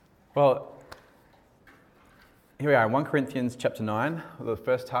Well, here we are in 1 Corinthians chapter 9, the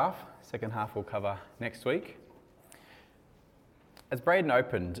first half. Second half we'll cover next week. As Braden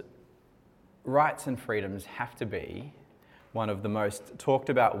opened, rights and freedoms have to be one of the most talked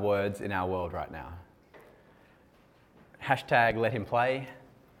about words in our world right now. Hashtag let him play,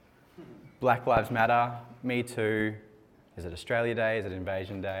 Black Lives Matter, Me Too, is it Australia Day, is it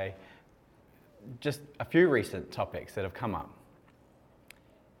Invasion Day? Just a few recent topics that have come up.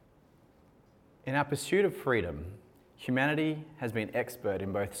 In our pursuit of freedom, humanity has been expert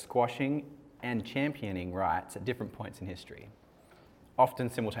in both squashing and championing rights at different points in history, often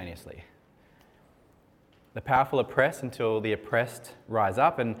simultaneously. The powerful oppress until the oppressed rise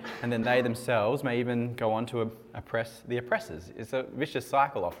up, and then they themselves may even go on to oppress the oppressors. It's a vicious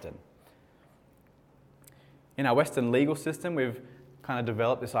cycle often. In our Western legal system, we've kind of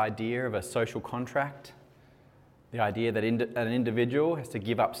developed this idea of a social contract, the idea that an individual has to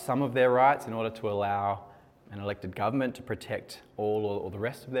give up some of their rights in order to allow an elected government to protect all or the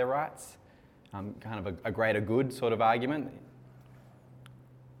rest of their rights, kind of a greater good sort of argument.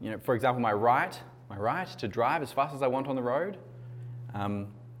 You know, for example, my right to drive as fast as I want on the road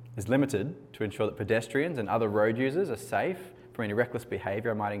is limited to ensure that pedestrians and other road users are safe from any reckless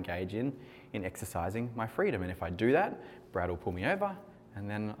behaviour I might engage in exercising my freedom. And if I do that, Brad will pull me over and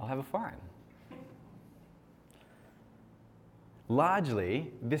then I'll have a fine.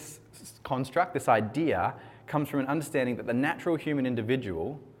 Largely, this construct, this idea, comes from an understanding that the natural human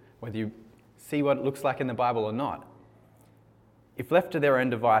individual, whether you see what it looks like in the Bible or not, if left to their own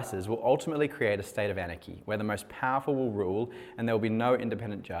devices, will ultimately create a state of anarchy where the most powerful will rule and there will be no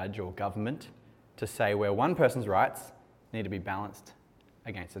independent judge or government to say where one person's rights need to be balanced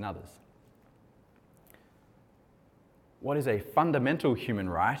against another's. What is a fundamental human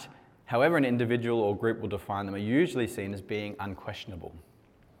right, however an individual or group will define them, are usually seen as being unquestionable.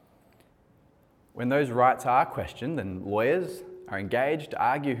 When those rights are questioned, then lawyers are engaged to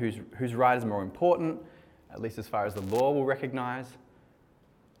argue whose right is more important, at least as far as the law will recognise.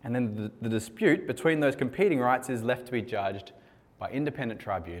 And then the dispute between those competing rights is left to be judged by independent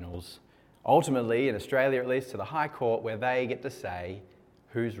tribunals, ultimately, in Australia at least, to the High Court, where they get to say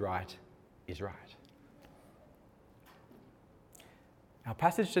whose right is right. Our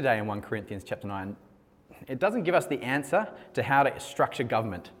passage today in 1 Corinthians chapter 9, it doesn't give us the answer to how to structure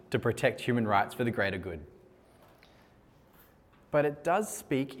government to protect human rights for the greater good. But it does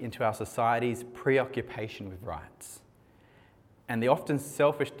speak into our society's preoccupation with rights and the often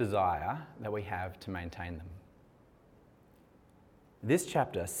selfish desire that we have to maintain them. This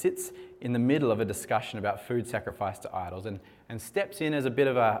chapter sits in the middle of a discussion about food sacrificed to idols and steps in as a bit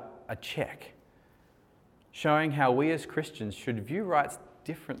of a check, showing how we as Christians should view rights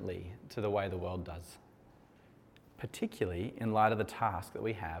differently to the way the world does, particularly in light of the task that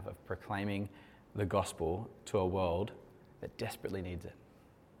we have of proclaiming the gospel to a world that desperately needs it.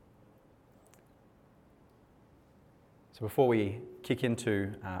 So before we kick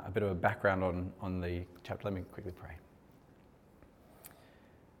into a bit of a background on the chapter, let me quickly pray.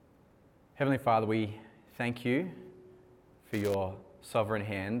 Heavenly Father, we thank you for your sovereign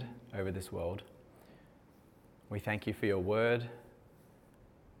hand over this world. We thank you for your word.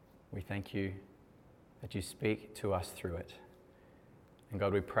 We thank you that you speak to us through it. And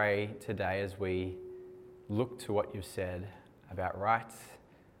God, we pray today as we look to what you've said about rights,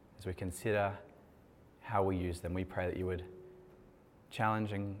 as we consider how we use them, we pray that you would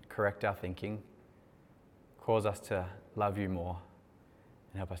challenge and correct our thinking, cause us to love you more,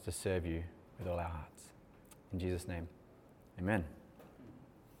 and help us to serve you with all our hearts. In Jesus' name, amen.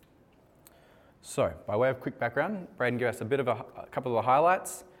 So, by way of quick background, Braden gave us a couple of the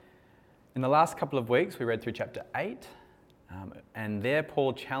highlights. In the last couple of weeks, we read through chapter 8, and there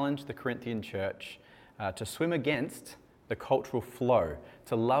Paul challenged the Corinthian church to swim against the cultural flow,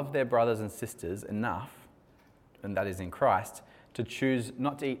 to love their brothers and sisters enough, and that is in Christ, to choose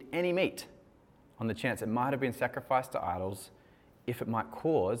not to eat any meat on the chance it might have been sacrificed to idols, if it might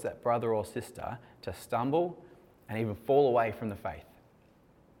cause that brother or sister to stumble and even fall away from the faith,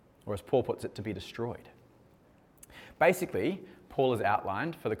 or as Paul puts it, to be destroyed. Basically, Paul has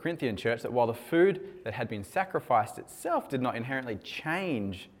outlined for the Corinthian church that while the food that had been sacrificed itself did not inherently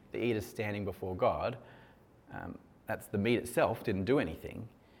change the eater's standing before God, that's the meat itself didn't do anything,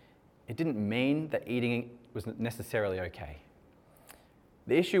 it didn't mean that eating it was necessarily okay.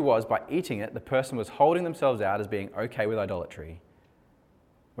 The issue was, by eating it, the person was holding themselves out as being okay with idolatry.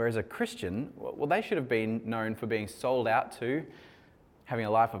 Whereas a Christian, well, they should have been known for being sold out to, having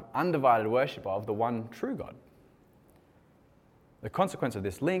a life of undivided worship of the one true God. The consequence of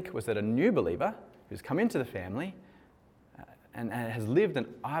this link was that a new believer who's come into the family and has lived an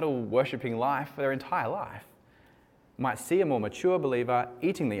idol-worshipping life for their entire life might see a more mature believer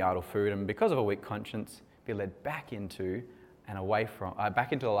eating the idol food and because of a weak conscience be led back into and away from,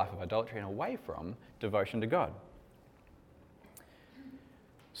 back into a life of idolatry and away from devotion to God.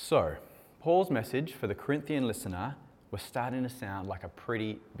 So, Paul's message for the Corinthian listener was starting to sound like a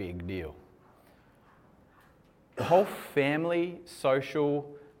pretty big deal. The whole family, social,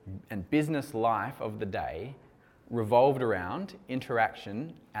 and business life of the day revolved around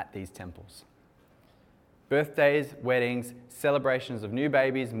interaction at these temples. Birthdays, weddings, celebrations of new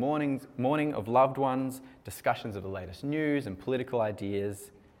babies, mourning of loved ones, discussions of the latest news and political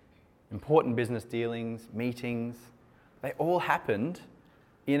ideas, important business dealings, meetings, they all happened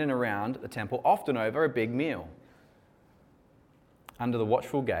in and around the temple, often over a big meal, under the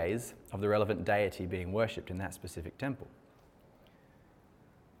watchful gaze of the relevant deity being worshipped in that specific temple.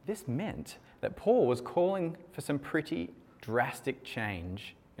 This meant that Paul was calling for some pretty drastic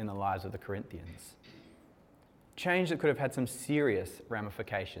change in the lives of the Corinthians. Change that could have had some serious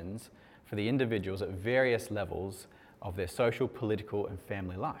ramifications for the individuals at various levels of their social, political, and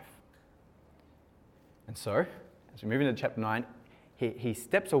family life. And so, as we move into chapter 9, he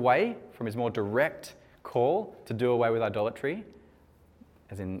steps away from his more direct call to do away with idolatry,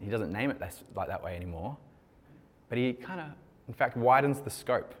 as in he doesn't name it like that way anymore, but he kind of, in fact, widens the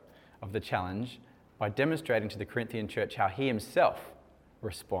scope of the challenge by demonstrating to the Corinthian church how he himself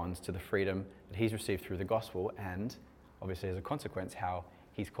responds to the freedom that he's received through the gospel and, obviously as a consequence, how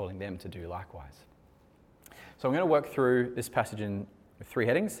he's calling them to do likewise. So I'm going to work through this passage in with three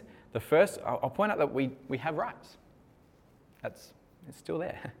headings. The first, I'll point out that we have rights. It's still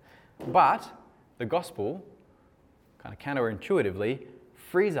there. But the gospel, kind of counterintuitively,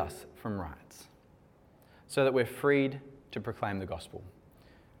 frees us from rights so that we're freed to proclaim the gospel.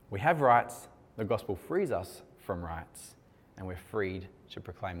 We have rights, the gospel frees us from rights, and we're freed to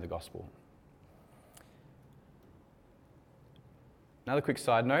proclaim the gospel. Another quick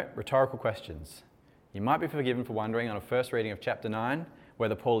side note, rhetorical questions. You might be forgiven for wondering on a first reading of chapter 9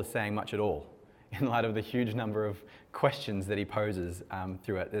 whether Paul is saying much at all, in light of the huge number of questions that he poses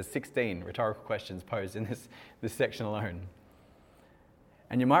through it. There's 16 rhetorical questions posed in this section alone.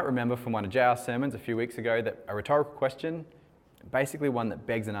 And you might remember from one of JR's sermons a few weeks ago that a rhetorical question, basically one that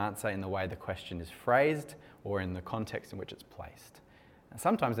begs an answer in the way the question is phrased or in the context in which it's placed. And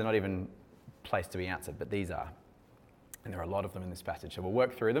sometimes they're not even placed to be answered, but these are. And there are a lot of them in this passage. So we'll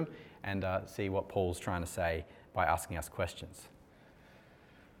work through them and see what Paul's trying to say by asking us questions.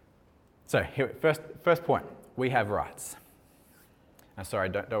 So here, first point, we have rights. I'm sorry,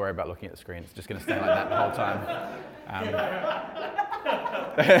 don't worry about looking at the screen. It's just going to stay like that the whole time.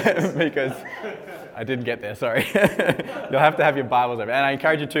 Because I didn't get there, sorry. You'll have to have your Bibles open. And I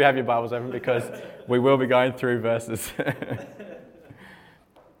encourage you to have your Bibles open because we will be going through verses.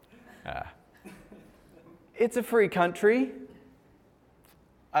 It's a free country.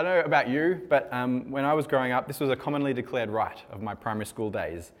 I don't know about you, but when I was growing up, this was a commonly declared right of my primary school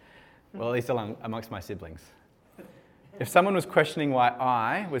days. Well, at least amongst my siblings. If someone was questioning why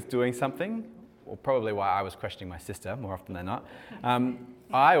I was doing something, or probably why I was questioning my sister more often than not,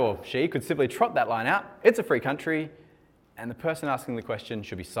 I or she could simply trot that line out, it's a free country, and the person asking the question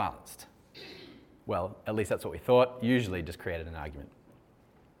should be silenced. Well, at least that's what we thought, usually just created an argument.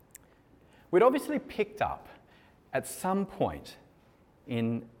 We'd obviously picked up at some point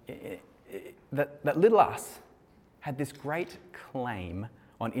that little us had this great claim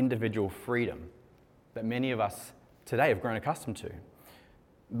on individual freedom that many of us today have grown accustomed to.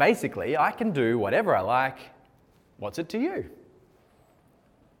 Basically, I can do whatever I like. What's it to you?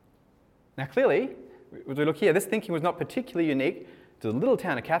 Now, clearly, as we look here, this thinking was not particularly unique to the little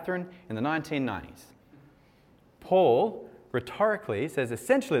town of Katherine in the 1990s. Paul rhetorically says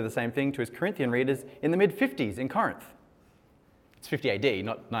essentially the same thing to his Corinthian readers in the mid-50s in Corinth. It's 50 AD,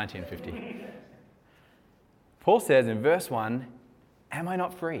 not 1950. Paul says in verse 1, am I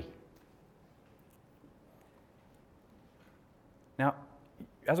not free? Now,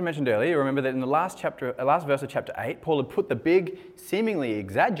 as I mentioned earlier, remember that in the last verse of chapter 8, Paul had put the big, seemingly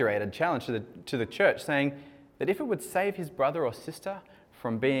exaggerated challenge to the church, saying that if it would save his brother or sister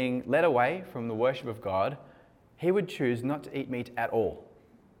from being led away from the worship of God, he would choose not to eat meat at all,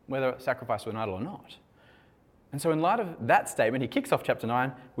 whether sacrificed to an idol or not. And so in light of that statement, he kicks off chapter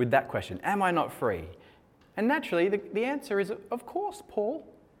 9 with that question, am I not free? And naturally, the answer is, of course, Paul.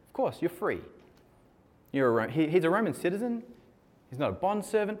 Of course, you're free. He's a Roman citizen. He's not a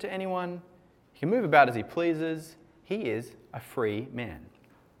bondservant to anyone. He can move about as he pleases. He is a free man.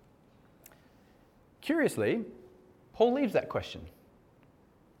 Curiously, Paul leaves that question.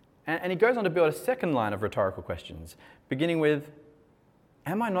 And he goes on to build a second line of rhetorical questions, beginning with,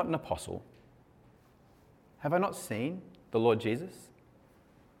 am I not an apostle? Have I not seen the Lord Jesus?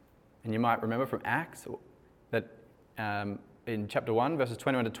 And you might remember from Acts that in chapter 1, verses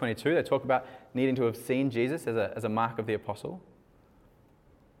 21 to 22, they talk about needing to have seen Jesus as a mark of the apostle.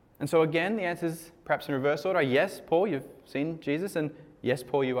 And so again, the answer is perhaps in reverse order. Yes, Paul, you've seen Jesus, and yes,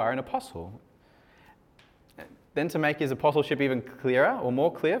 Paul, you are an apostle. Then to make his apostleship even clearer or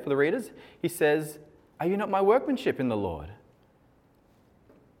more clear for the readers, he says, are you not my workmanship in the Lord?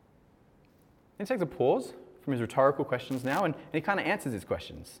 He takes a pause from his rhetorical questions now, and he kind of answers his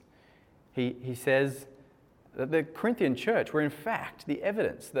questions. He says that the Corinthian church were in fact the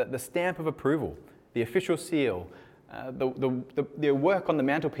evidence, the stamp of approval, the official seal, the work on the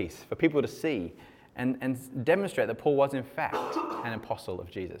mantelpiece for people to see and demonstrate that Paul was in fact an apostle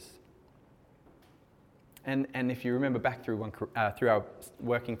of Jesus. And if you remember back through our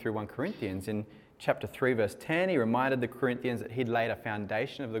working through 1 Corinthians, in chapter 3, verse 10, he reminded the Corinthians that he'd laid a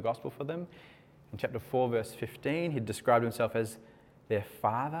foundation of the gospel for them. In chapter 4, verse 15, he described himself as their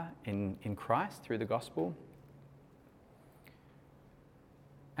father in Christ through the gospel.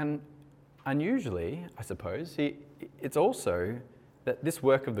 And unusually, I suppose, it's also that this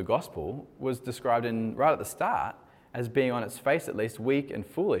work of the gospel was described right at the start as being, on its face at least, weak and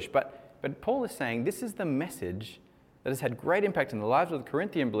foolish. But Paul is saying this is the message that has had great impact in the lives of the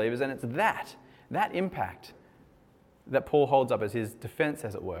Corinthian believers, and it's that impact that Paul holds up as his defense,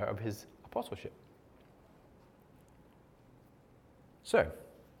 as it were, of his apostleship. So,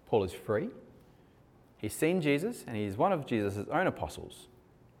 Paul is free. He's seen Jesus, and he's one of Jesus' own apostles.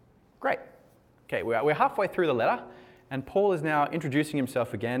 Great. Okay, we're halfway through the letter, and Paul is now introducing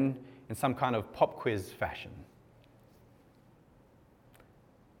himself again in some kind of pop quiz fashion.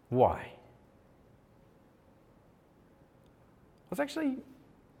 Why? Well, it's actually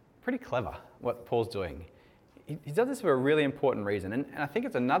pretty clever what Paul's doing. He does this for a really important reason, and I think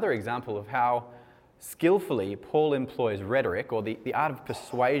it's another example of how skillfully Paul employs rhetoric, or the art of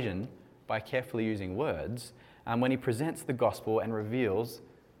persuasion, by carefully using words, when he presents the gospel and reveals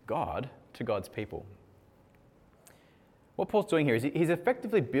God to God's people. What Paul's doing here is he's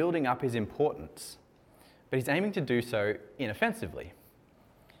effectively building up his importance, but he's aiming to do so inoffensively.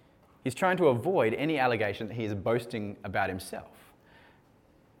 He's trying to avoid any allegation that he is boasting about himself.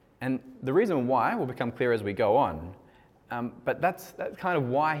 And the reason why will become clear as we go on, but that's kind of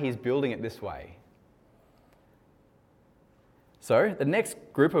why he's building it this way. So the next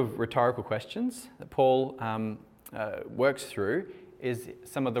group of rhetorical questions that Paul works through is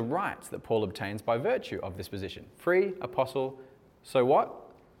some of the rights that Paul obtains by virtue of this position. Free, apostle, so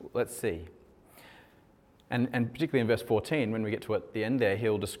what? Let's see. And particularly in verse 14, when we get to at the end there,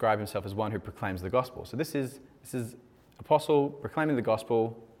 he'll describe himself as one who proclaims the gospel. So this is apostle proclaiming the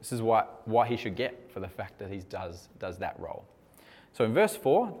gospel. This is what he should get for the fact that he does that role. So in verse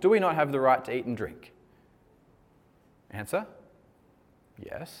 4, do we not have the right to eat and drink? Answer,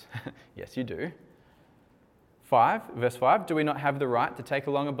 yes. Yes, you do. Verse 5, do we not have the right to take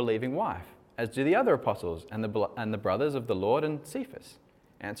along a believing wife, as do the other apostles and the brothers of the Lord and Cephas?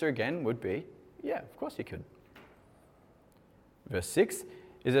 Answer again would be, yeah, of course you could. Verse 6,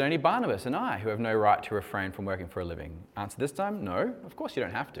 is it only Barnabas and I who have no right to refrain from working for a living? Answer this time, no, of course you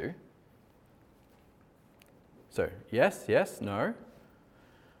don't have to. So, yes, no.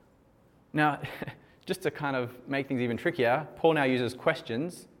 Now, just to kind of make things even trickier, Paul now uses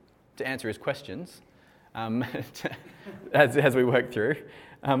questions to answer his questions as we work through.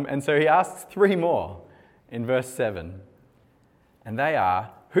 And so he asks 3 more in verse 7. And they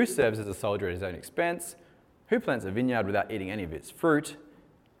are, who serves as a soldier at his own expense? Who plants a vineyard without eating any of its fruit?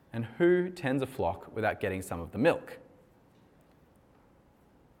 And who tends a flock without getting some of the milk?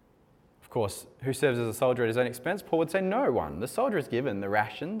 Of course, who serves as a soldier at his own expense? Paul would say no one. The soldier is given the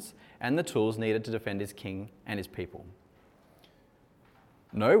rations and the tools needed to defend his king and his people.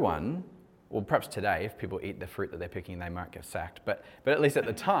 No one, or perhaps today, if people eat the fruit that they're picking, they might get sacked. But at least at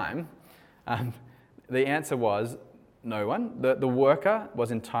the time, the answer was no one. The worker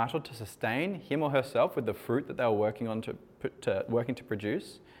was entitled to sustain him or herself with the fruit that they were working to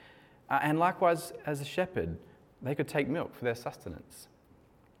produce. And likewise, as a shepherd, they could take milk for their sustenance.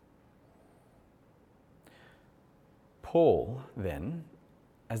 Paul, then,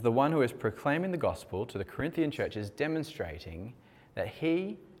 as the one who is proclaiming the gospel to the Corinthian church, is demonstrating that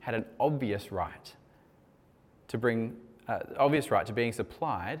he had an obvious right to being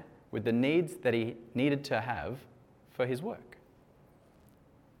supplied with the needs that he needed to have for his work.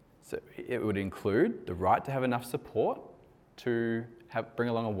 So it would include the right to have enough support to bring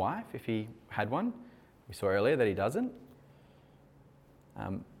along a wife if he had one. We saw earlier that he doesn't.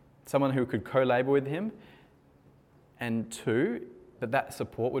 someone who could co-labor with him, and 2, that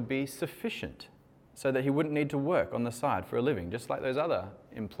support would be sufficient so that he wouldn't need to work on the side for a living, just like those other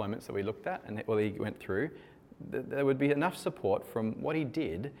employments that we looked at and he went through. There would be enough support from what he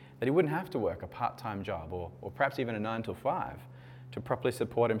did that he wouldn't have to work a part-time job or perhaps even a 9 to 5 to properly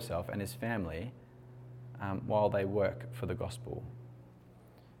support himself and his family while they work for the gospel.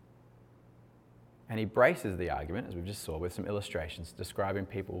 And he braces the argument, as we just saw, with some illustrations describing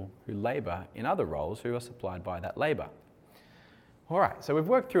people who labour in other roles who are supplied by that labour. All right, so we've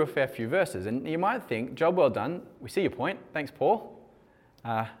worked through a fair few verses, and you might think, job well done, we see your point, thanks Paul,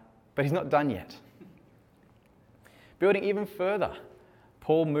 but he's not done yet. Building even further,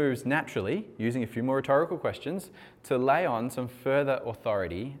 Paul moves naturally, using a few more rhetorical questions, to lay on some further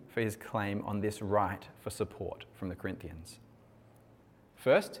authority for his claim on this right for support from the Corinthians.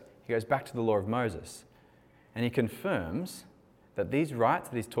 First, he goes back to the law of Moses, and he confirms that these rights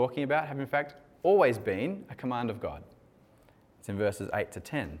that he's talking about have in fact always been a command of God. It's in verses 8 to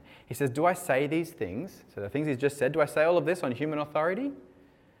 10. He says, do I say these things, so the things he's just said, do I say all of this on human authority?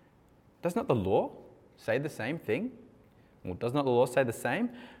 Does not the law say the same thing? Well, does not the law say the same?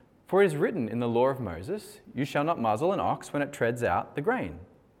 For it is written in the law of Moses, you shall not muzzle an ox when it treads out the grain.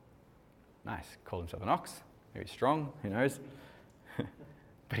 Nice, called himself an ox, maybe strong, who knows?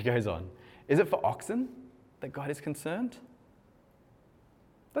 But he goes on, is it for oxen that God is concerned?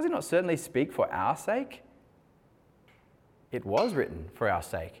 Does he not certainly speak for our sake? It was written for our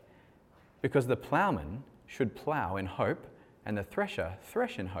sake, because the ploughman should plough in hope, and the thresher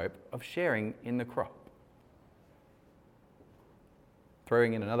thresh in hope of sharing in the crop.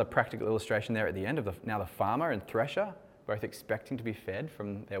 Throwing in another practical illustration there at the end of now the farmer and thresher, both expecting to be fed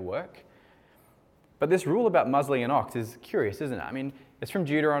from their work. But this rule about muzzling an ox is curious, isn't it? I mean, it's from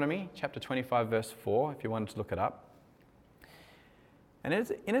Deuteronomy chapter 25, verse 4, if you wanted to look it up. And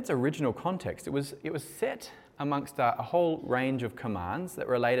in its original context, it was set amongst a whole range of commands that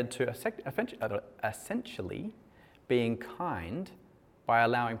related to essentially being kind by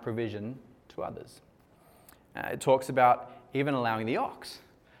allowing provision to others. It talks about even allowing the ox.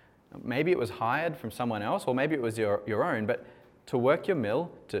 Maybe it was hired from someone else, or maybe it was your own, but to work your mill,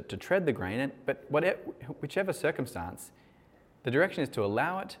 to tread the grain, but whichever circumstance, the direction is to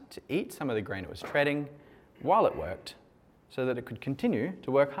allow it to eat some of the grain it was treading while it worked, so that it could continue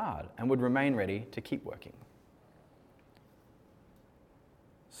to work hard and would remain ready to keep working.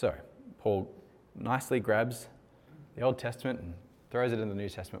 So, Paul nicely grabs the Old Testament and throws it in the New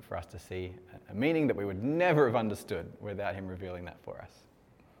Testament for us to see a meaning that we would never have understood without him revealing that for us.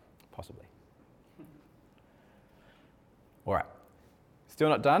 Possibly. All right. Still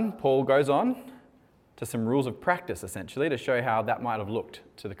not done. Paul goes on to some rules of practice, essentially, to show how that might have looked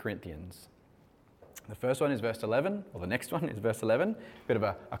to the Corinthians. The first one is verse 11, or the next one is verse 11. A bit of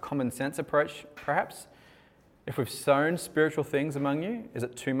a common sense approach, perhaps. If we've sown spiritual things among you, is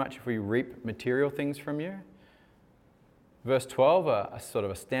it too much if we reap material things from you? Verse 12, a sort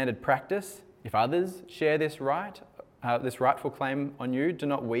of a standard practice. If others share this rightful claim on you, do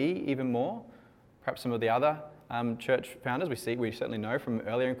not we even more? Perhaps some of the other church founders, we certainly know from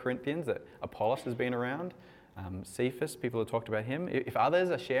earlier in Corinthians that Apollos has been around. Cephas, people have talked about him. If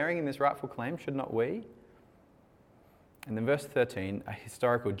others are sharing in this rightful claim, should not we? And then verse 13, a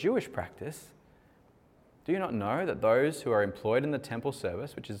historical Jewish practice. Do you not know that those who are employed in the temple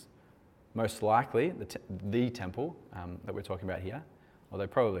service, which is most likely the temple that we're talking about here, although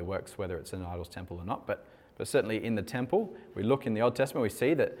probably works whether it's an idol's temple or not, but certainly in the temple, we look in the Old Testament, we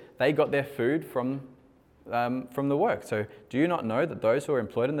see that they got their food from the work. So do you not know that those who are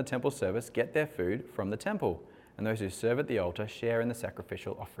employed in the temple service get their food from the temple, and those who serve at the altar share in the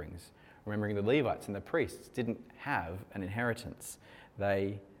sacrificial offerings? Remembering the Levites and the priests didn't have an inheritance.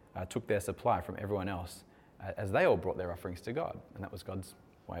 They took their supply from everyone else as they all brought their offerings to God, and that was God's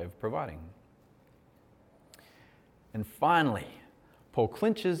way of providing. And finally, Paul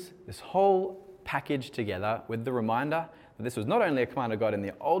clinches this whole package together with the reminder that this was not only a command of God in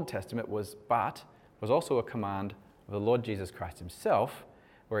the Old Testament, but was also a command of the Lord Jesus Christ himself,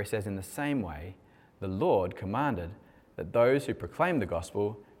 where he says, in the same way, the Lord commanded that those who proclaim the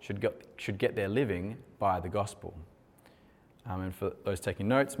gospel should get their living by the gospel. And for those taking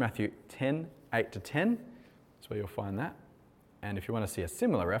notes, Matthew 10, 8 to 10, that's where you'll find that. And if you want to see a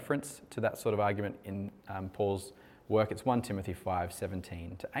similar reference to that sort of argument in Paul's work, it's 1 Timothy 5,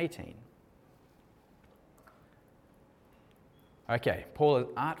 17 to 18. Okay, Paul has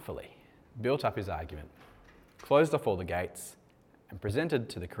artfully built up his argument, closed off all the gates, and presented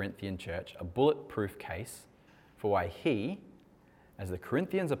to the Corinthian church a bulletproof case for why he, as the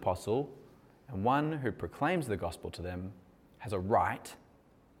Corinthians' apostle and one who proclaims the gospel to them, has a right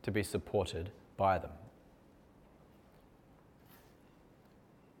to be supported by them.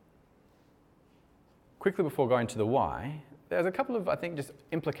 Quickly before going to the why, there's a couple of, I think, just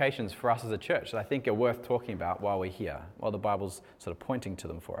implications for us as a church that I think are worth talking about while we're here, while the Bible's sort of pointing to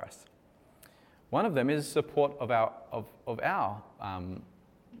them for us. One of them is support of our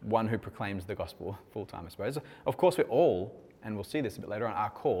one who proclaims the gospel full-time, I suppose. Of course, we're all, and we'll see this a bit later on,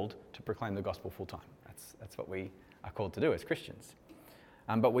 are called to proclaim the gospel full-time. That's what we are called to do as Christians.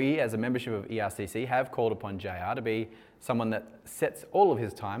 But we, as a membership of ERCC, have called upon JR to be someone that sets all of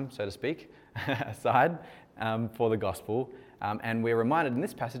his time, so to speak, aside for the gospel. And we're reminded in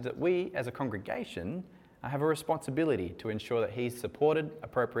this passage that we, as a congregation, have a responsibility to ensure that he's supported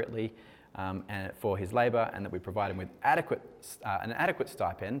appropriately and for his labour, and that we provide him with an adequate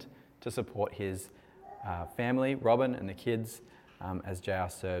stipend to support his family, Robin and the kids, as JR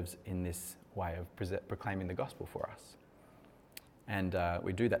serves in this way of proclaiming the gospel for us. And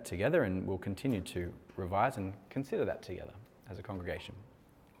we do that together, and we'll continue to revise and consider that together as a congregation.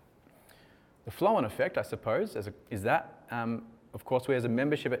 The flow-on effect, I suppose, is that, of course, we as a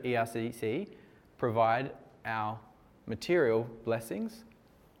membership at ERCC provide our material blessings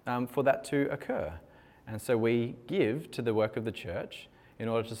for that to occur. And so we give to the work of the church in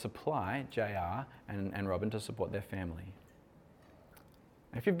order to supply JR and Robin to support their family.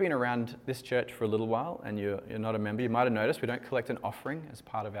 If you've been around this church for a little while and you're not a member, you might have noticed we don't collect an offering as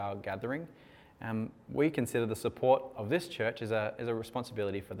part of our gathering. We consider the support of this church as a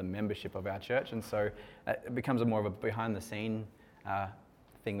responsibility for the membership of our church, and so it becomes more of a behind-the-scene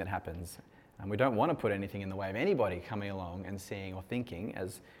thing that happens. And we don't want to put anything in the way of anybody coming along and seeing or thinking,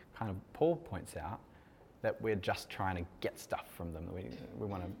 as kind of Paul points out, that we're just trying to get stuff from them. We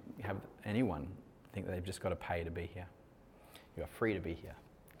want to have anyone think that they've just got to pay to be here. You are free to be here.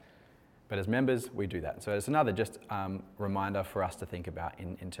 But as members, we do that. So it's another just reminder for us to think about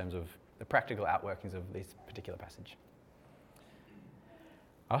in terms of the practical outworkings of this particular passage.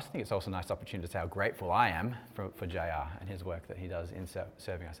 I also think it's also a nice opportunity to say how grateful I am for JR and his work that he does in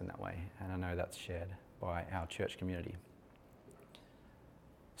serving us in that way. And I know that's shared by our church community.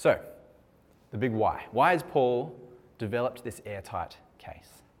 So, the big why. Why has Paul developed this airtight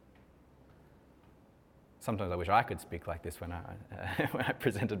case? Sometimes I wish I could speak like this when I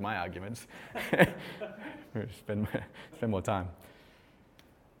presented my arguments. spend more time.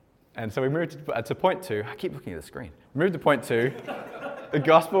 And so we moved to point 2. I keep looking at the screen. We moved to point 2. The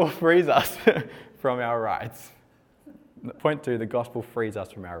gospel frees us from our rights. Point 2, the gospel frees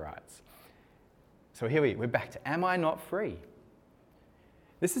us from our rights. So here we're back to, am I not free?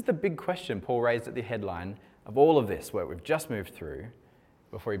 This is the big question Paul raised at the headline of all of this work we've just moved through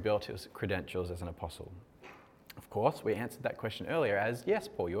before he built his credentials as an apostle. Of course, we answered that question earlier as, yes,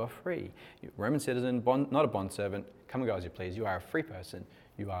 Paul, you are free. You're a Roman citizen, not a bondservant. Come and go as you please. You are a free person.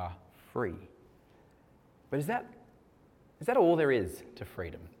 You are free. But is that all there is to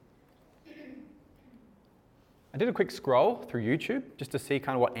freedom? I did a quick scroll through YouTube just to see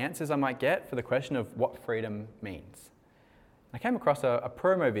kind of what answers I might get for the question of what freedom means. I came across a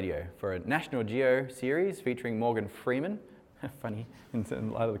promo video for a National Geo series featuring Morgan Freeman, funny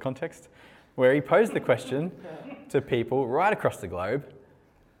in light of the context, where he posed the question to people right across the globe,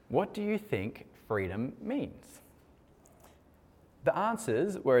 what do you think freedom means? The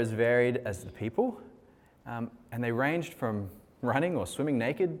answers were as varied as the people, and they ranged from running or swimming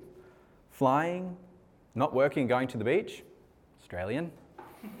naked, flying, not working, going to the beach, Australian,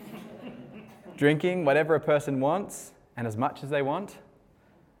 drinking whatever a person wants and as much as they want.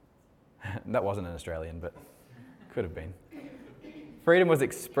 That wasn't an Australian, but could have been. Freedom was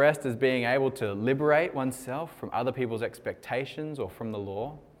expressed as being able to liberate oneself from other people's expectations or from the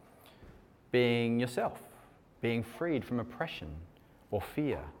law, being yourself, being freed from oppression or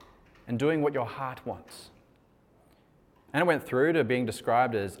fear, and doing what your heart wants. And it went through to being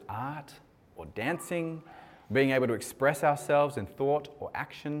described as art or dancing, being able to express ourselves in thought or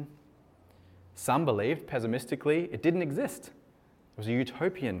action. Some believed, pessimistically, it didn't exist. It was a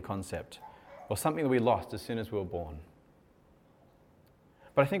utopian concept or something that we lost as soon as we were born.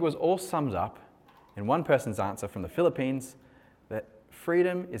 But I think it was all summed up in one person's answer from the Philippines that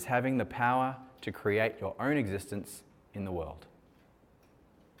freedom is having the power to create your own existence in the world.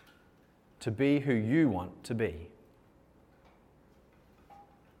 To be who you want to be.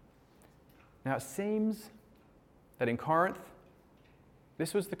 Now it seems that in Corinth,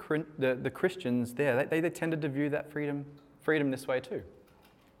 this was the Christians there. They tended to view that freedom this way too.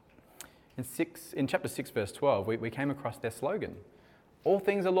 In chapter 6, verse 12, we came across their slogan, all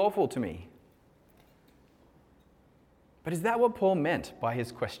things are lawful to me. But is that what Paul meant by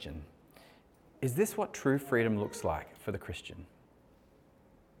his question? Is this what true freedom looks like for the Christian?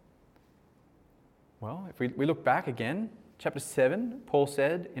 Well, if we look back again, chapter 7, Paul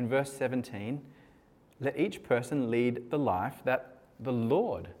said in verse 17, "Let each person lead the life that the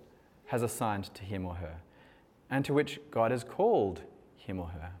Lord has assigned to him or her, and to which God has called him or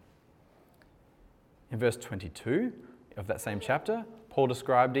her." In verse 22 of that same chapter, Paul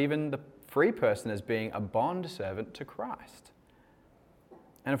described even the free person as being a bond servant to Christ.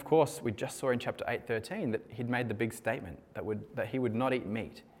 And of course, we just saw in chapter 8:13 that he'd made the big statement that he would not eat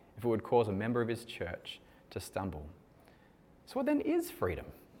meat if it would cause a member of his church to stumble. So what then is freedom?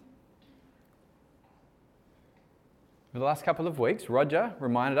 For the last couple of weeks, Roger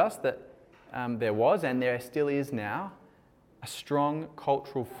reminded us that there was, and there still is now, a strong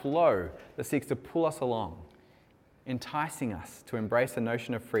cultural flow that seeks to pull us along, enticing us to embrace a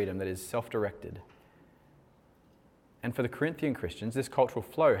notion of freedom that is self-directed. And for the Corinthian Christians, this cultural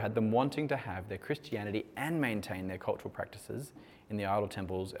flow had them wanting to have their Christianity and maintain their cultural practices in the idol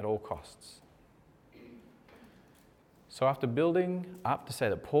temples at all costs. So after building up to say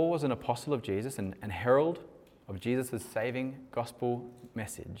that Paul was an apostle of Jesus and herald of Jesus' saving gospel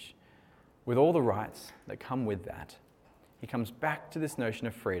message, with all the rights that come with that, he comes back to this notion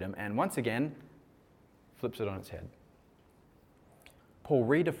of freedom and once again flips it on its head. Paul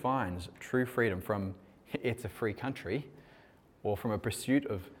redefines true freedom from "it's a free country" or from a pursuit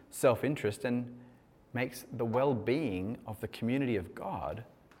of self-interest and makes the well-being of the community of God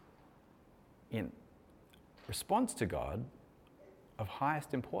in response to God of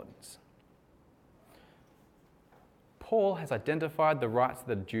highest importance. Paul has identified the rights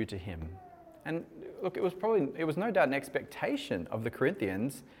that are due to him. And look, it was no doubt an expectation of the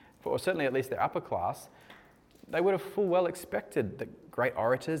Corinthians, or certainly at least their upper class. They would have full well expected that great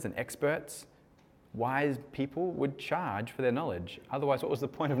orators and experts, wise people, would charge for their knowledge. Otherwise, what was the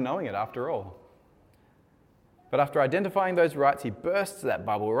point of knowing it after all? But after identifying those rights, he bursts that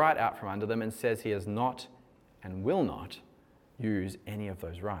bubble right out from under them and says he has not and will not use any of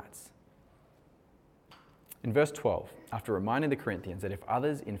those rights. In verse 12, after reminding the Corinthians that if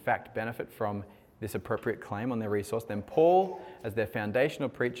others in fact benefit from this appropriate claim on their resource, then Paul, as their foundational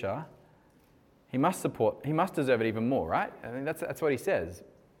preacher, he must deserve it even more, right? I mean, that's what he says.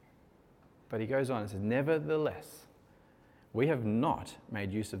 But he goes on and says, "Nevertheless, we have not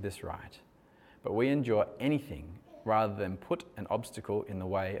made use of this right, but we endure anything rather than put an obstacle in the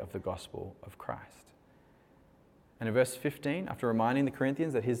way of the gospel of Christ." And in verse 15, after reminding the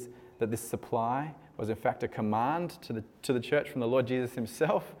Corinthians that this supply was in fact a command to the church from the Lord Jesus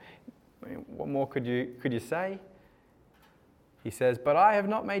himself, I mean, what more could you say? He says, "But I have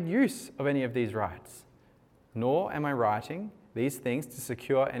not made use of any of these rights, nor am I writing these things to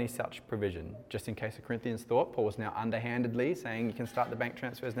secure any such provision." Just in case the Corinthians thought Paul was now underhandedly saying, "You can start the bank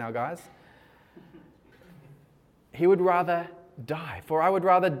transfers now, guys." He would rather die, for I would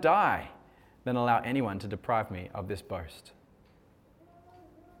rather die than allow anyone to deprive me of this boast.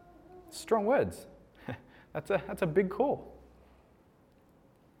 Strong words. That's a big call.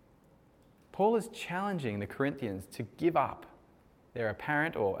 Paul is challenging the Corinthians to give up their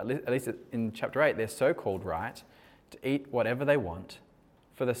apparent, or at least in chapter 8, their so-called right to eat whatever they want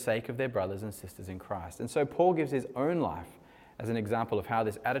for the sake of their brothers and sisters in Christ. And so Paul gives his own life as an example of how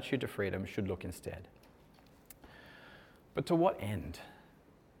this attitude to freedom should look instead. But to what end?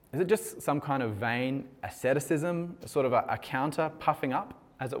 Is it just some kind of vain asceticism, sort of a counter puffing up,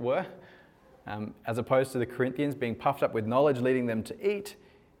 as it were, as opposed to the Corinthians being puffed up with knowledge leading them to eat?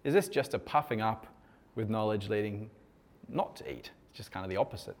 Is this just a puffing up with knowledge leading not to eat? It's just kind of the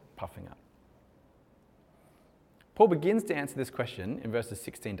opposite, puffing up. Paul begins to answer this question in verses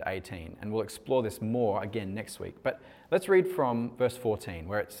 16 to 18, and we'll explore this more again next week. But let's read from verse 14,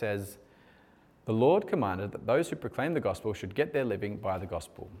 where it says, "The Lord commanded that those who proclaim the gospel should get their living by the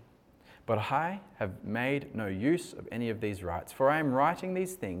gospel. But I have made no use of any of these rights, for I am writing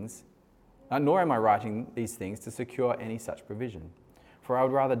these things, nor am I writing these things to secure any such provision. For I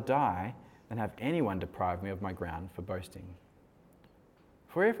would rather die than have anyone deprive me of my ground for boasting.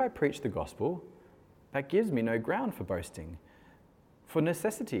 For if I preach the gospel, that gives me no ground for boasting, for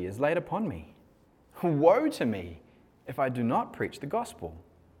necessity is laid upon me. Woe to me if I do not preach the gospel.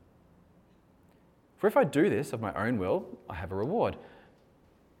 For if I do this of my own will, I have a reward.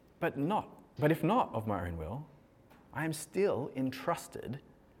 But if not of my own will, I am still entrusted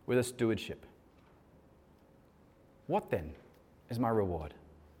with a stewardship. What then is my reward?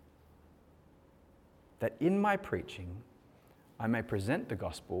 That in my preaching I may present the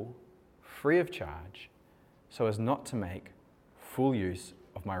gospel free of charge, so as not to make full use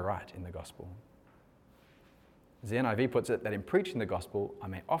of my right in the gospel. As the NIV puts it, that in preaching the gospel I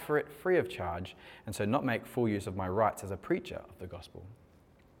may offer it free of charge, and so not make full use of my rights as a preacher of the gospel."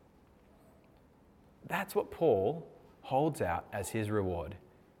 That's what Paul holds out as his reward.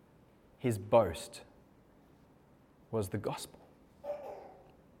 His boast was the gospel.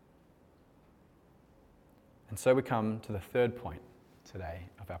 And so we come to the third point today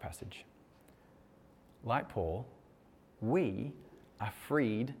of our passage. Like Paul, we are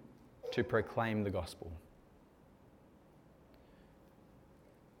freed to proclaim the gospel.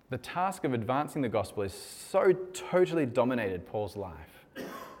 The task of advancing the gospel is so totally dominated Paul's life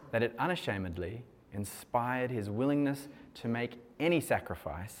that it unashamedly inspired his willingness to make any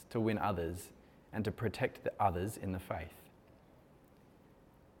sacrifice to win others and to protect the others in the faith,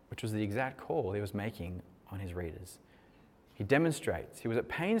 which was the exact call he was making on his readers. He was at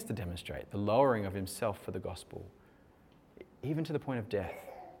pains to demonstrate the lowering of himself for the gospel, even to the point of death.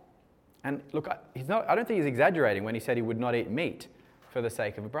 And look, I don't think he's exaggerating when he said he would not eat meat for the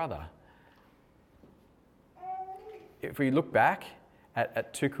sake of a brother. If we look back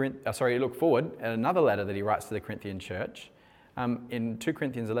look forward at another letter that he writes to the Corinthian church, in 2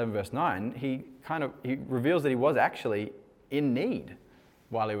 Corinthians 11 verse 9, he reveals that he was actually in need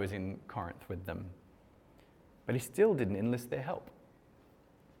while he was in Corinth with them. But he still didn't enlist their help.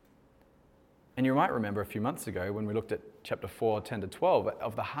 And you might remember a few months ago when we looked at chapter 4, 10 to 12,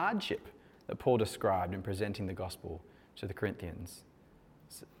 of the hardship that Paul described in presenting the gospel to the Corinthians.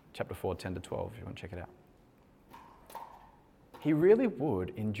 Chapter 4, 10 to 12, if you want to check it out. He really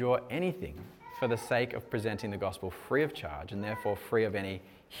would endure anything for the sake of presenting the gospel free of charge and therefore free of any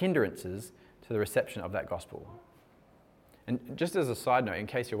hindrances to the reception of that gospel. And just as a side note, in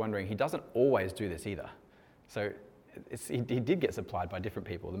case you're wondering, he doesn't always do this either. So he did get supplied by different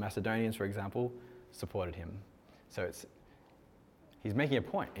people. The Macedonians, for example, supported him. So he's making a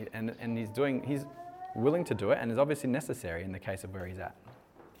point, and he's willing to do it, and is obviously necessary in the case of where he's at.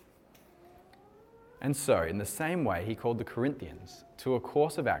 And so, in the same way, he called the Corinthians to a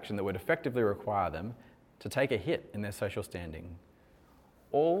course of action that would effectively require them to take a hit in their social standing,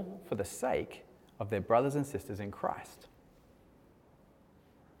 all for the sake of their brothers and sisters in Christ.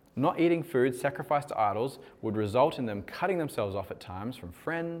 Not eating food sacrificed to idols would result in them cutting themselves off at times from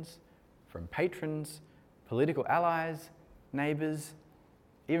friends, from patrons, political allies, neighbours,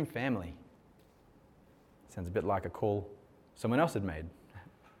 even family. Sounds a bit like a call someone else had made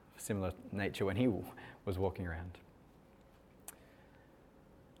of similar nature when he was walking around.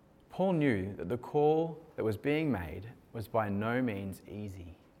 Paul knew that the call that was being made was by no means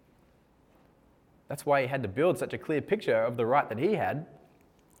easy. That's why he had to build such a clear picture of the right that he had,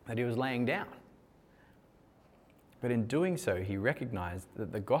 that he was laying down. But in doing so, he recognized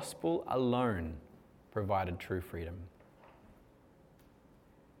that the gospel alone provided true freedom.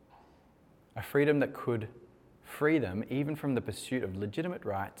 A freedom that could free them even from the pursuit of legitimate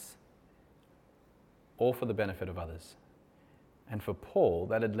rights, all for the benefit of others. And for Paul,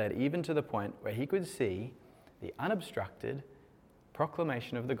 that had led even to the point where he could see the unobstructed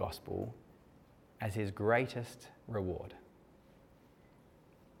proclamation of the gospel as his greatest reward.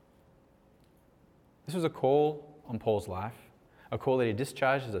 This was a call on Paul's life, a call that he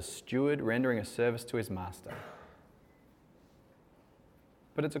discharged as a steward rendering a service to his master.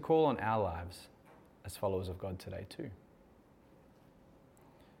 But it's a call on our lives as followers of God today too.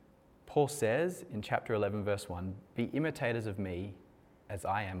 Paul says in chapter 11 verse 1, "Be imitators of me as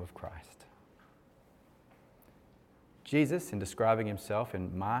I am of Christ." Jesus, in describing himself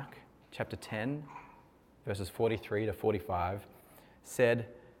in Mark chapter 10, verses 43 to 45, said,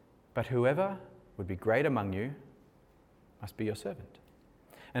 "But whoever would be great among you must be your servant.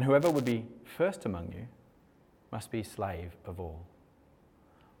 And whoever would be first among you must be slave of all.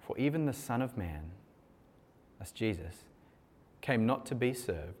 For even the Son of Man," that's Jesus, "came not to be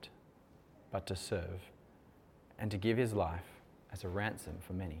served, but to serve, and to give his life as a ransom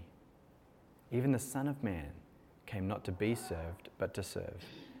for many." Even the Son of Man came not to be served, but to serve,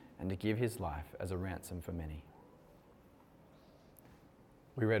 and to give his life as a ransom for many.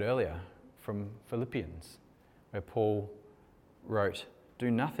 We read earlier from Philippians, where Paul wrote,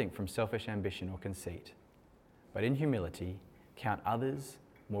 "Do nothing from selfish ambition or conceit, but in humility count others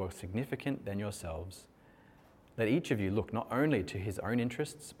more significant than yourselves. Let each of you look not only to his own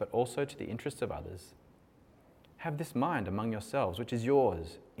interests, but also to the interests of others. Have this mind among yourselves, which is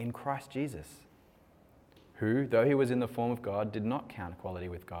yours in Christ Jesus, who, though he was in the form of God, did not count equality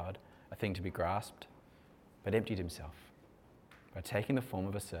with God a thing to be grasped, but emptied himself by taking the form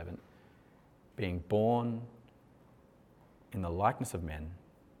of a servant, being born in the likeness of men,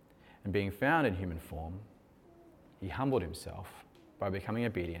 and being found in human form, he humbled himself by becoming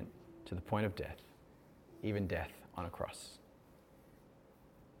obedient to the point of death, even death on a cross."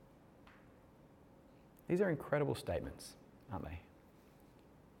 These are incredible statements, aren't they?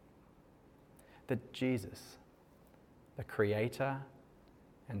 that Jesus, the creator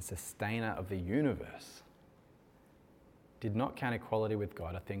and sustainer of the universe, did not count equality with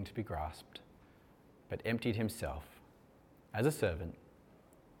God a thing to be grasped, but emptied himself as a servant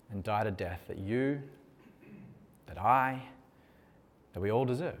and died a death that you, that I, that we all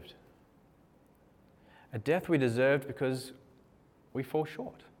deserved. A death we deserved because we fall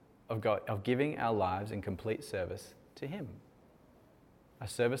short of God, of giving our lives in complete service to him. A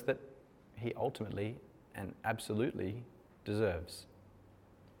service that he ultimately and absolutely deserves.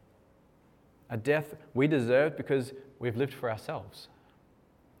 A death we deserved because we've lived for ourselves.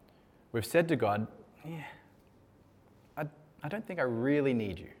 We've said to God, I don't think I really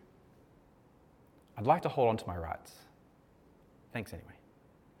need you. I'd like to hold on to my rights. Thanks anyway.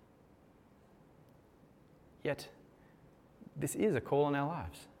 Yet, this is a call on our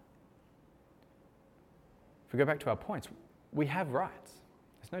lives. If we go back to our points, we have rights.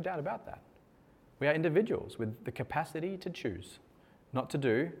 There's no doubt about that. We are individuals with the capacity to choose not to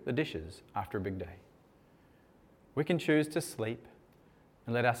do the dishes after a big day. We can choose to sleep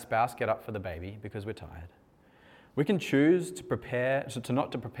and let our spouse get up for the baby because we're tired. We can choose to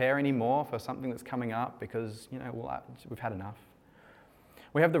not prepare anymore for something that's coming up because, we've had enough.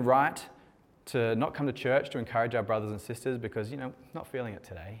 We have the right to not come to church to encourage our brothers and sisters because, not feeling it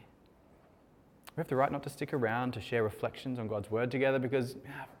today. We have the right not to stick around to share reflections on God's word together because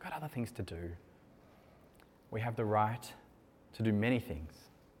we've got other things to do. We have the right to do many things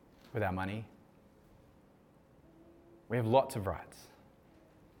with our money. We have lots of rights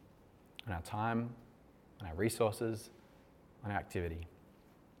on our time, on our resources, on our activity.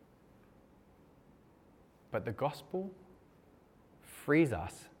 But the gospel frees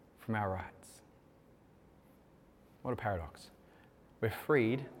us from our rights. What a paradox. We're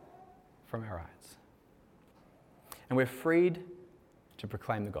freed from our rights. And we're freed to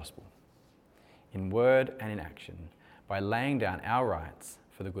proclaim the gospel in word and in action by laying down our rights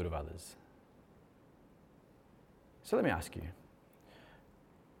for the good of others. So let me ask you,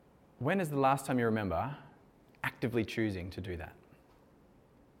 when is the last time you remember actively choosing to do that?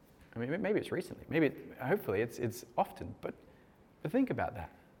 I mean, maybe it's recently, hopefully it's often, but think about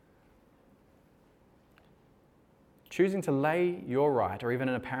that. Choosing to lay your right or even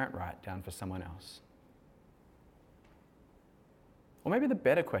an apparent right down for someone else. Or maybe the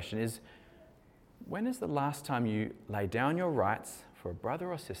better question is, when is the last time you laid down your rights for a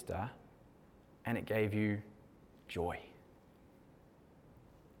brother or sister and it gave you joy?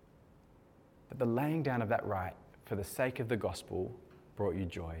 That the laying down of that right for the sake of the gospel brought you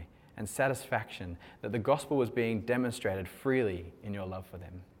joy and satisfaction, that the gospel was being demonstrated freely in your love for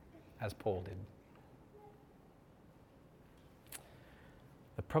them, as Paul did.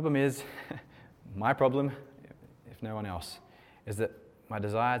 The problem is, my problem, if no one else, is that my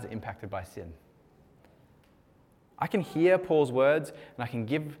desires are impacted by sin. I can hear Paul's words and I can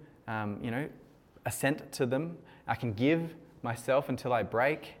give, assent to them. I can give myself until I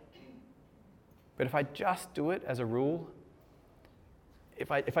break. But if I just do it as a rule,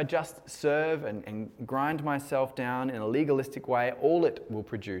 if I just serve and grind myself down in a legalistic way, all it will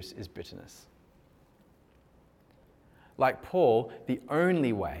produce is bitterness. Like Paul, the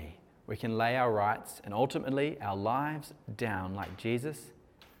only way we can lay our rights and ultimately our lives down like Jesus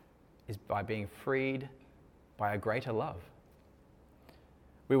is by being freed by a greater love.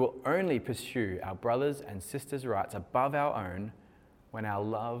 We will only pursue our brothers' and sisters' rights above our own when our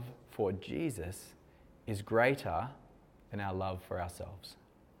love for Jesus is greater than our love for ourselves.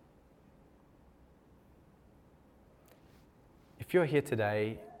 If you're here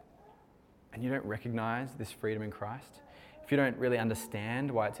today and you don't recognize this freedom in Christ, if you don't really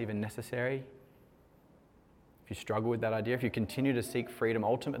understand why it's even necessary, if you struggle with that idea, if you continue to seek freedom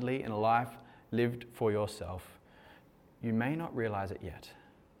ultimately in a life lived for yourself, you may not realize it yet,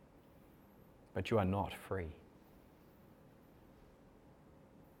 but you are not free.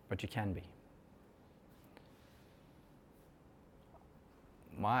 But you can be.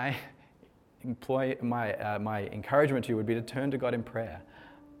 My encouragement to you would be to turn to God in prayer.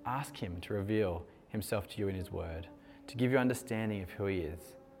 Ask him to reveal himself to you in his word, to give you understanding of who he is,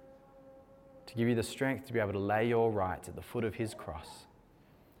 to give you the strength to be able to lay your rights at the foot of his cross.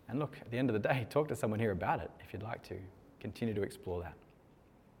 And look, at the end of the day, talk to someone here about it if you'd like to. Continue to explore that.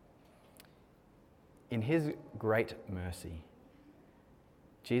 In his great mercy,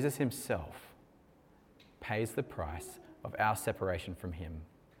 Jesus himself pays the price of our separation from him.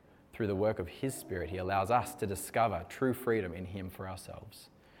 Through the work of his Spirit, he allows us to discover true freedom in him for ourselves,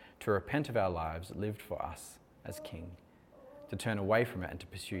 to repent of our lives lived for us as King, to turn away from it and to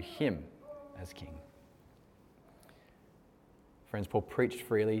pursue him as King. Friends, Paul preached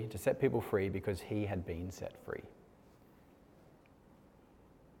freely to set people free because he had been set free.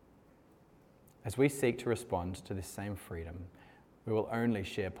 As we seek to respond to this same freedom, we will only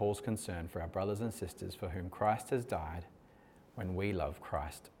share Paul's concern for our brothers and sisters for whom Christ has died when we love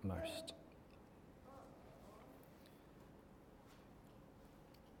Christ most.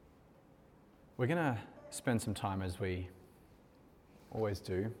 We're going to spend some time, as we always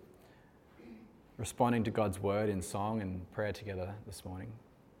do, responding to God's word in song and prayer together this morning.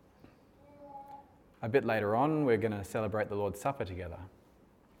 A bit later on, we're going to celebrate the Lord's Supper together.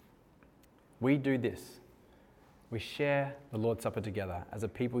 We do this. We share the Lord's Supper together as a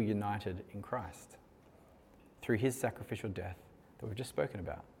people united in Christ through his sacrificial death that we've just spoken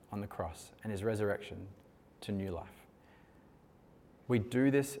about on the cross and his resurrection to new life. We do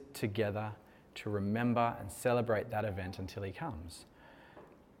this together to remember and celebrate that event until he comes.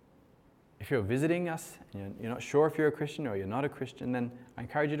 If you're visiting us and you're not sure if you're a Christian or you're not a Christian, then I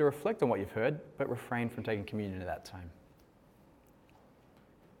encourage you to reflect on what you've heard, but refrain from taking communion at that time.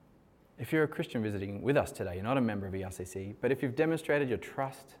 If you're a Christian visiting with us today, you're not a member of ERCC, but if you've demonstrated your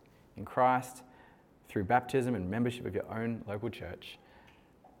trust in Christ through baptism and membership of your own local church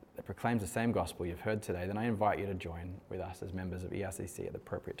that proclaims the same gospel you've heard today, then I invite you to join with us as members of ERCC at the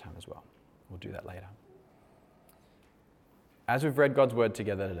appropriate time as well. We'll do that later. As we've read God's word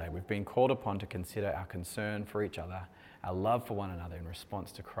together today, we've been called upon to consider our concern for each other, our love for one another in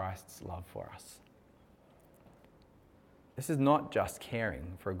response to Christ's love for us. This is not just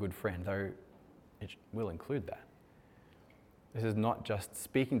caring for a good friend, though it will include that. This is not just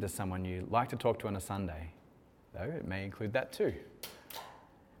speaking to someone you like to talk to on a Sunday, though it may include that too.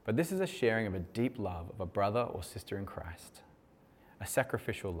 But this is a sharing of a deep love of a brother or sister in Christ. A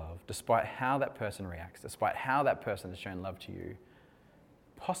sacrificial love, despite how that person reacts, despite how that person has shown love to you,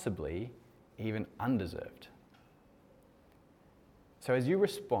 possibly even undeserved. So as you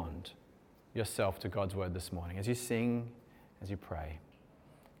respond yourself to God's word this morning, as you sing, as you pray,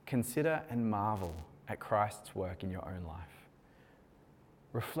 consider and marvel at Christ's work in your own life.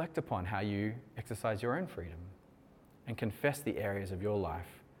 Reflect upon how you exercise your own freedom and confess the areas of your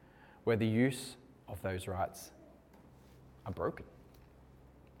life where the use of those rights are broken.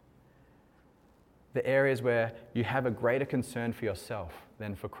 The areas where you have a greater concern for yourself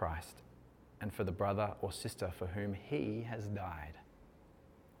than for Christ and for the brother or sister for whom he has died.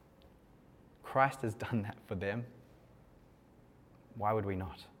 Christ has done that for them. Why would we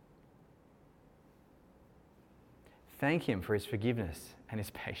not? Thank him for his forgiveness and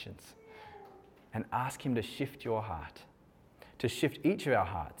his patience, and ask him to shift your heart, to shift each of our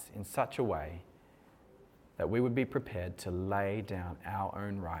hearts in such a way that we would be prepared to lay down our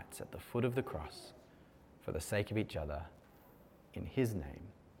own rights at the foot of the cross for the sake of each other, in his name,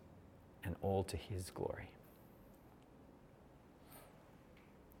 and all to his glory.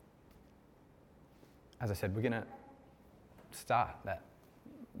 As I said, we're going to start that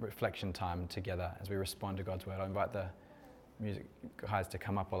reflection time together as we respond to God's word. I'll invite the music guys to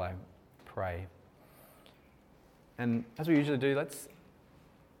come up while I pray. And as we usually do, let's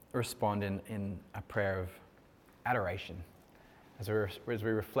respond in a prayer of adoration as we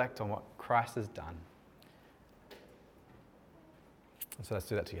reflect on what Christ has done. And so let's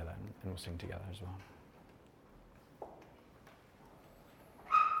do that together, and we'll sing together as well.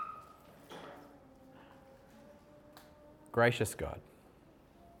 Gracious God,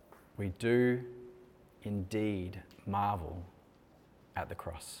 we do indeed marvel at the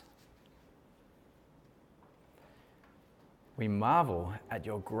cross. We marvel at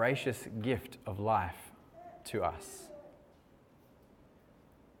your gracious gift of life to us.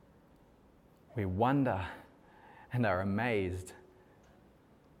 We wonder and are amazed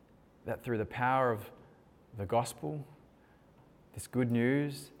that through the power of the gospel, this good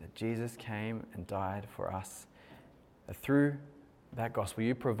news that Jesus came and died for us, that through that gospel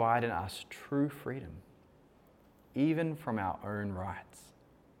you provide in us true freedom, even from our own rights.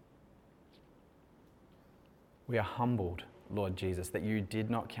 We are humbled, Lord Jesus, that you did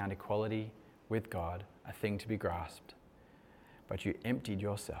not count equality with God a thing to be grasped, but you emptied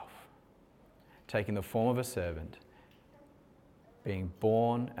yourself, taking the form of a servant, being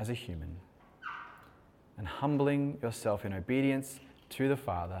born as a human, and humbling yourself in obedience to the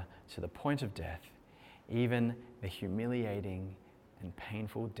Father to the point of death, even the humiliating and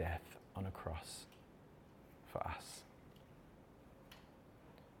painful death on a cross for us.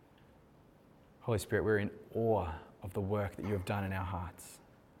 Holy Spirit, we're in awe of the work that you have done in our hearts,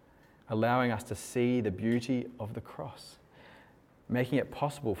 allowing us to see the beauty of the cross, making it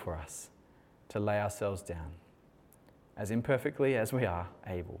possible for us to lay ourselves down, as imperfectly as we are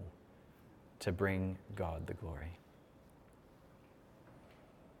able, to bring God the glory.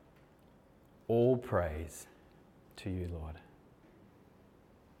 all praise to you, Lord,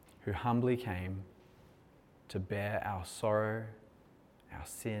 who humbly came to bear our sorrow, our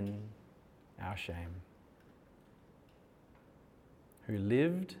sin, our shame, who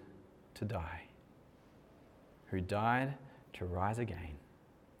lived to die, who died to rise again,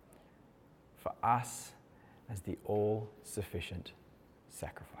 for us as the all-sufficient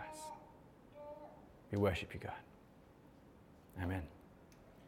sacrifice. We worship you, God. Amen.